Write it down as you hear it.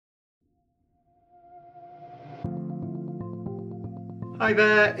Hi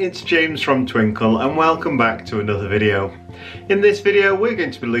there, it's James from Twinkl and welcome back to another video. In this video we're going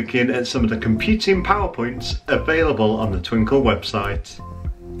to be looking at some of the computing PowerPoints available on the Twinkl website.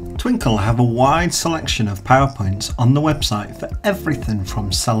 Twinkl have a wide selection of PowerPoints on the website for everything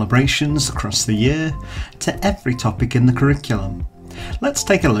from celebrations across the year to every topic in the curriculum. Let's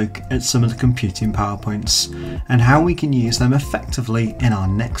take a look at some of the computing PowerPoints and how we can use them effectively in our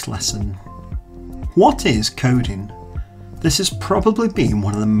next lesson. What is coding? This has probably been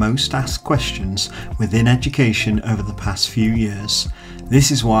one of the most asked questions within education over the past few years.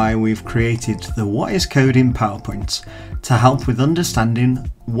 This is why we've created the What is Coding PowerPoint to help with understanding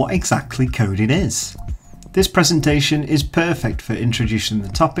what exactly coding is. This presentation is perfect for introducing the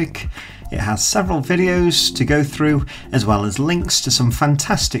topic. It has several videos to go through, as well as links to some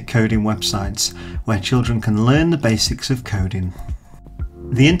fantastic coding websites where children can learn the basics of coding.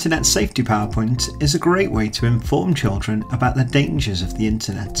 The Internet Safety PowerPoint is a great way to inform children about the dangers of the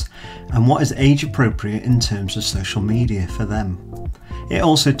internet and what is age appropriate in terms of social media for them. It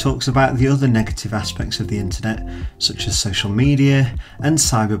also talks about the other negative aspects of the internet, such as social media and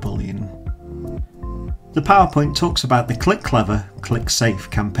cyberbullying. The PowerPoint talks about the Click Clever, Click Safe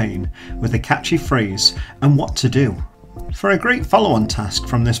campaign with a catchy phrase and what to do. For a great follow-on task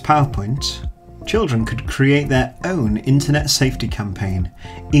from this PowerPoint, children could create their own internet safety campaign,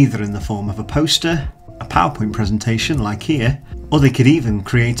 either in the form of a poster, a PowerPoint presentation like here, or they could even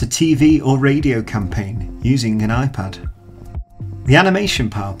create a TV or radio campaign using an iPad. The Animation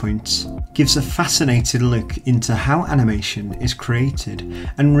PowerPoint gives a fascinating look into how animation is created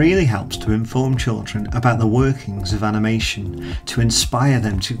and really helps to inform children about the workings of animation to inspire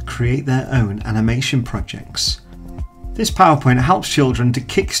them to create their own animation projects. This PowerPoint helps children to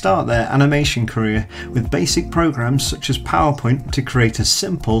kickstart their animation career with basic programs such as PowerPoint to create a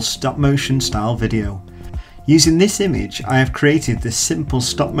simple stop-motion style video. Using this image, I have created this simple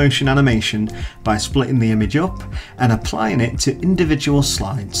stop-motion animation by splitting the image up and applying it to individual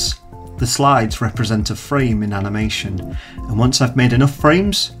slides. The slides represent a frame in animation, and once I've made enough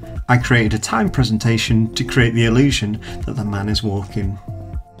frames, I created a time presentation to create the illusion that the man is walking.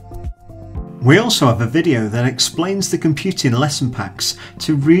 We also have a video that explains the computing lesson packs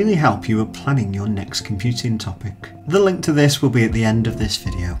to really help you with planning your next computing topic. The link to this will be at the end of this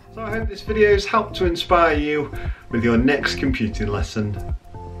video. So I hope this video has helped to inspire you with your next computing lesson.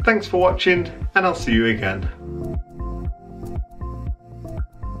 Thanks for watching and I'll see you again.